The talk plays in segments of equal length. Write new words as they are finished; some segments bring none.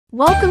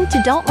Welcome to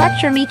Don't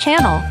Lecture Me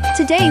channel.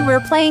 Today we're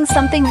playing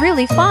something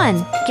really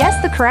fun. Guess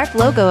the correct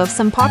logo of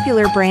some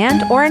popular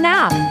brand or an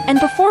app. And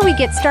before we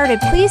get started,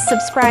 please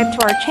subscribe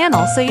to our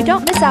channel so you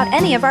don't miss out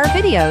any of our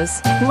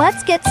videos.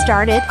 Let's get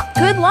started.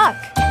 Good luck!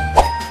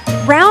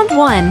 Round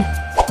 1.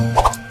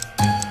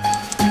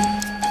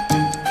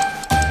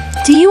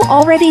 Do you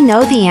already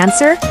know the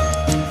answer?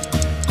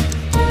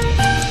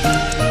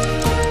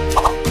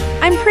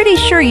 I'm pretty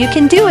sure you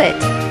can do it.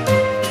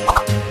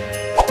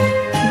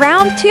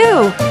 Round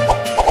 2.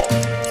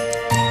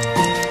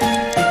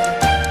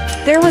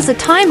 There was a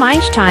time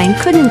Einstein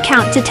couldn't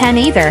count to 10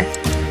 either.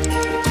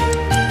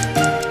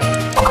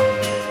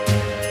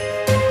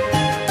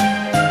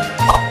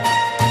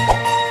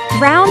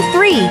 Round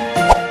 3.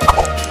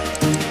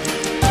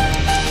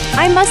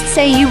 I must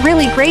say you're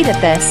really great at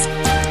this.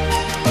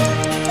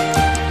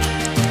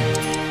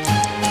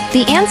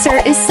 The answer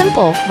is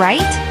simple,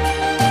 right?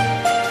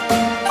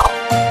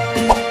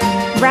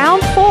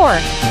 Round 4.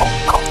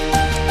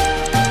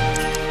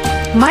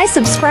 My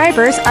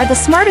subscribers are the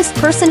smartest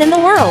person in the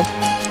world.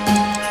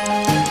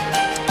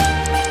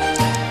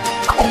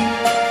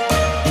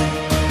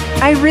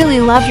 I really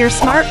love your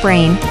smart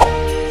brain.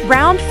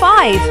 Round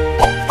 5.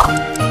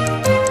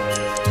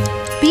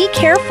 Be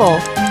careful.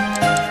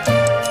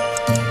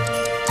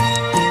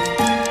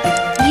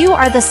 You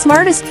are the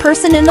smartest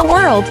person in the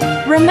world.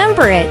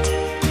 Remember it.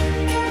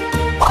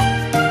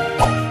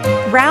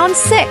 Round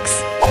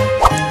 6.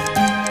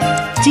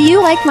 Do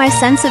you like my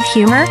sense of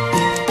humor?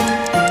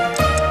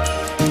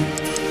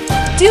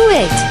 Do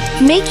it!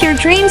 Make your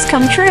dreams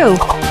come true.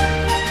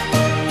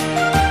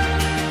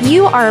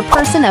 You are a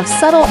person of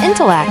subtle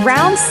intellect.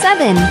 Round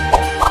 7.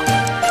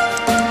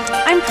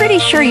 I'm pretty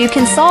sure you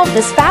can solve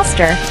this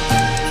faster.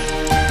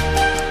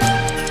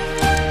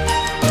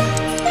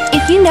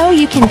 If you know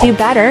you can do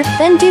better,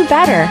 then do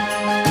better.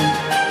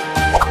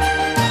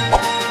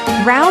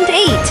 Round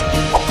 8.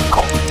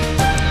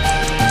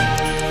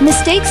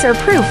 Mistakes are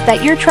proof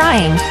that you're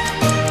trying.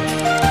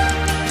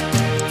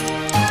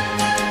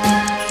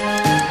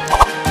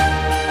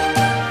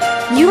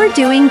 You are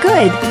doing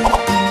good.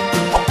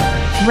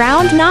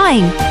 Round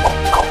 9.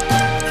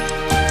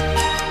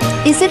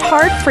 Is it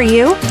hard for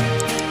you?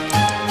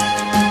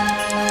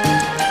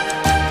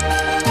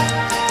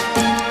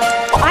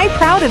 I'm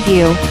proud of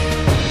you.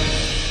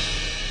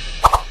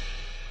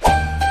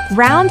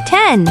 Round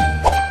 10.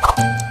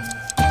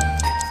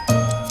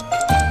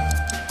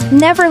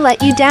 Never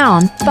let you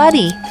down,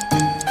 buddy.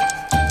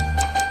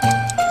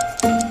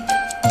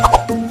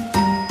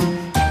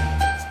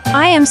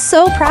 I am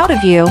so proud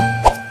of you.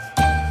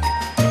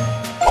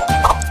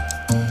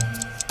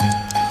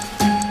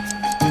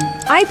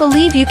 I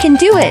believe you can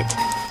do it.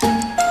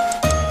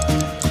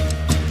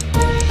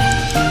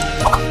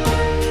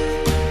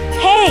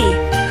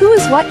 Hey, who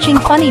is watching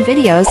funny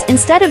videos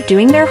instead of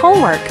doing their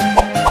homework?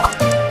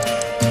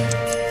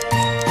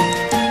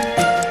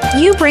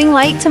 You bring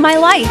light to my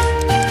life.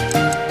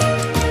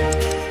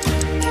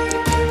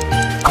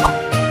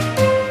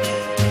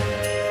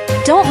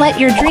 Don't let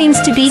your dreams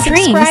to be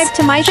dreams. Subscribe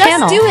to my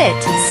channel. Just do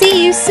it.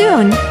 See you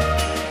soon.